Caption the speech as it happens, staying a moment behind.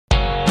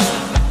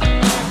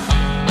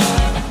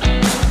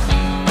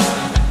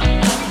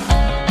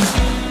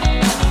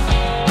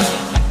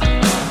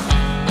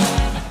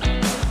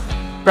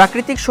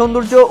প্রাকৃতিক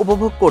সৌন্দর্য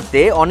উপভোগ করতে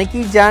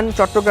অনেকেই যান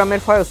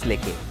চট্টগ্রামের ফয়স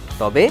লেকে,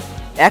 তবে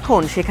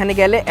এখন সেখানে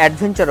গেলে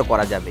অ্যাডভেঞ্চারও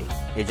করা যাবে।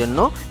 এজন্য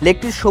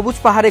লেকটির সবুজ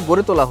পাহাড়ে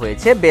গড়ে তোলা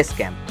হয়েছে বেস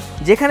ক্যাম্প,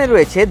 যেখানে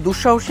রয়েছে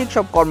দুঃসাহসিক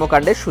সব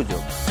কর্মকাণ্ডের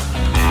সুযোগ।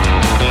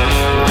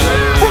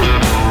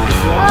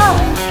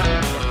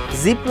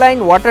 Zipline,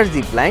 water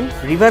zipline,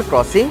 river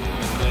crossing,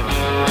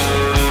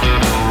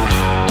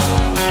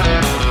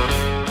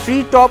 tree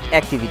top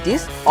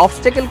activities,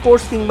 obstacle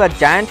course কিংবা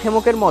জায়ান্ট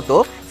হেমকের মতো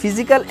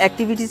ফিজিক্যাল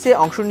অ্যাক্টিভিটিসে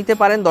অংশ নিতে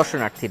পারেন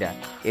দর্শনার্থীরা।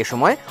 এ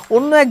সময়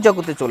অন্য এক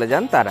জগতে চলে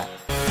যান তারা।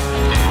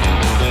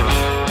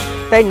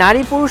 তাই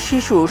নারী, পুরুষ,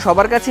 শিশু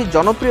সবার কাছেই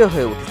জনপ্রিয়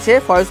হয়ে উঠেছে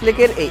ফয়স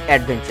লেকের এই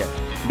অ্যাডভেঞ্চার।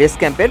 বেস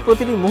ক্যাম্পের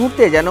প্রতিটি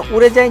মুহূর্তে যেন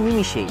উড়ে যায়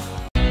নিমিষেই।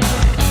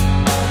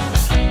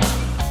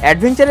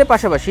 অ্যাডভেঞ্চারের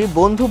পাশাপাশি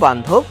বন্ধু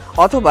বান্ধব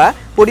অথবা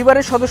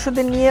পরিবারের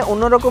সদস্যদের নিয়ে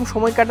অন্যরকম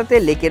সময় কাটাতে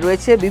লেকে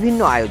রয়েছে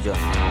বিভিন্ন আয়োজন।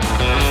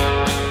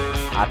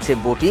 আছে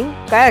বোটিং,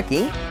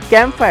 কায়াকিং,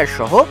 ক্যাম্প ফায়ার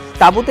সহ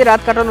তাঁবুতে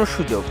রাত কাটানোর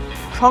সুযোগ,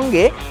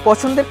 সঙ্গে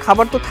পছন্দের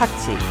খাবার তো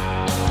থাকছেই।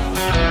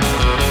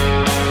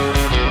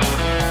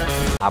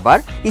 আবার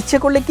ইচ্ছে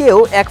করলে কেউ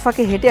এক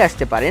ফাঁকে হেঁটে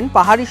আসতে পারেন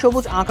পাহাড়ি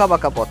সবুজ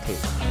আঁকাবাঁকা পথে।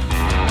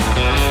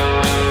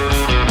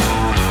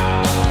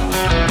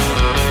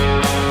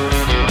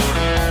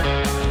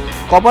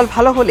 কপাল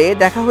ভালো হলে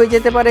দেখা হয়ে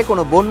যেতে পারে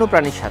কোনো বন্য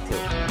প্রাণীর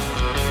সাথেও।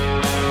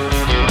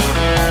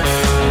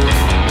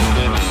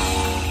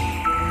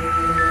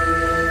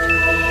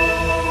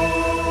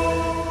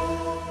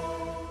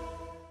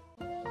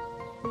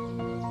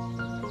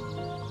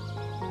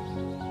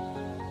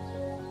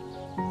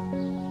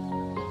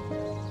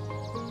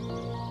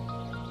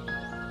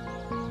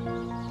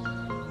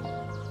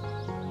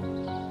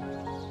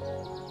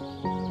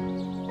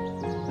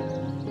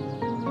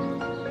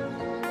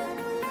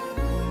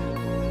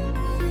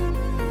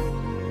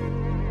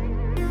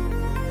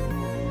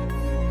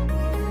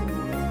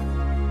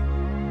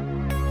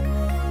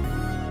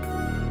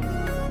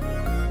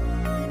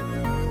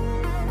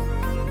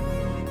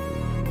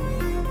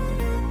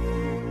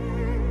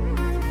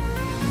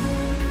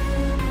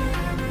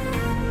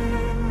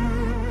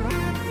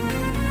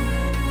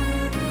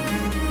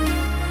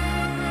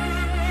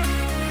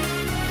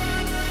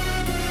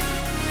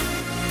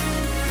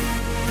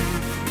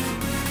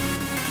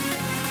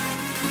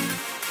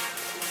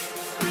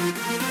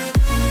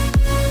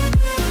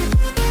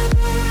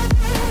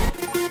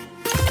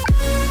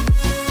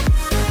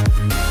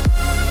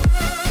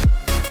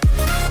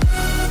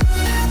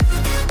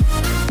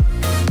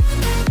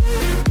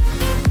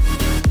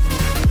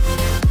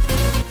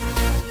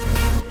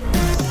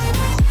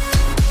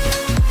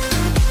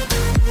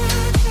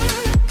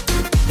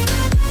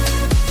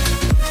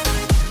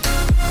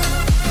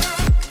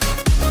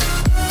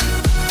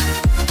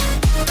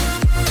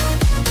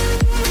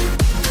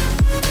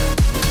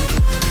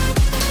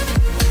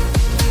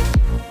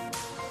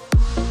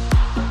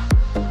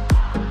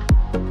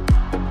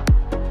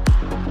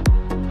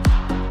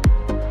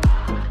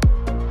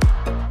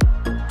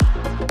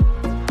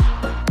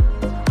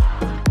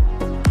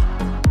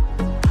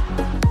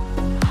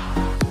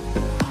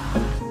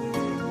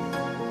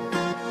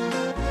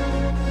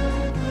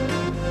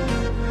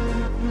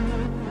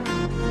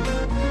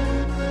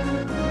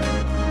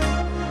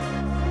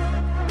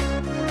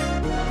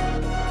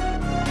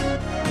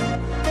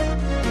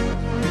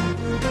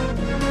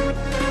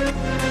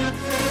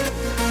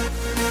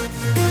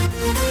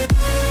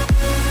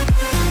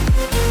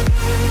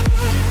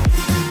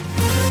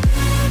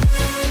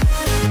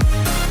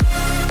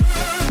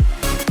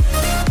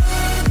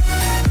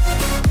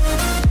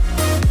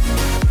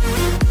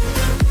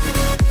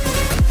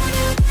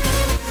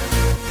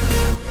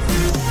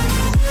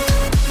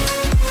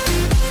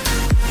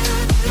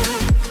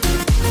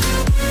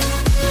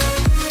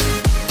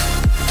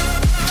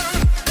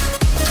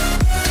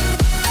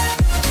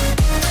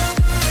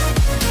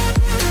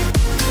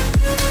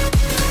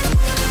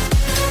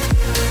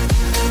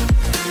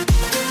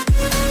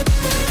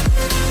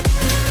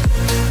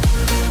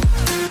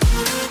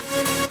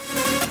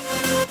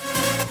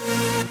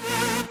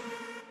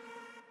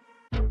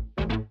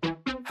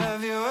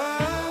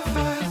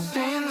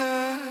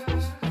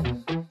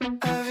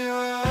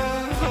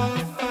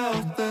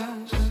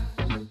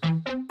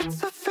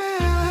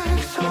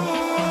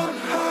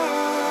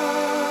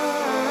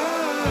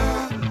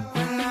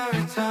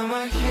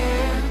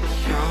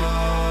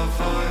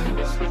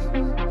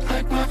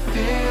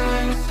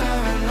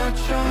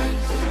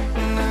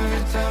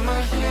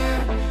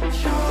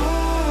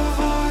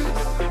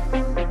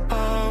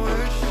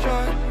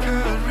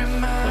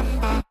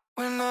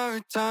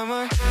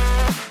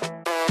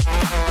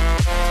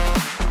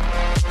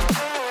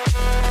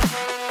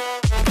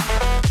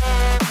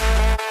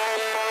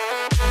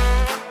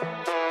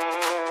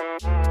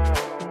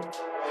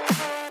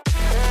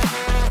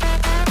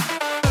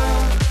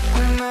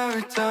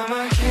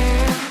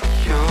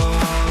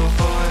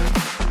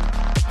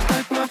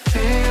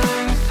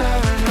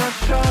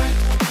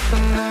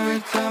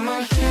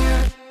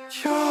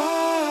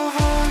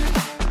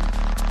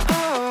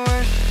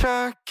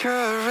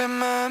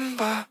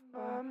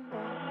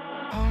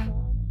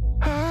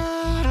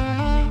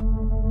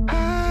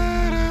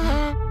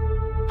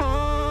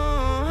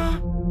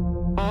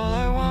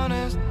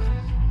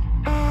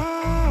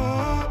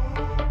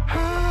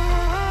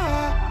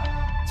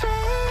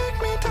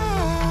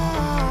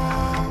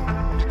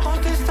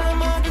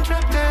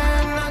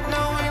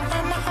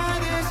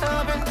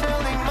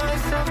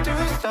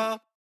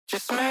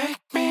 break.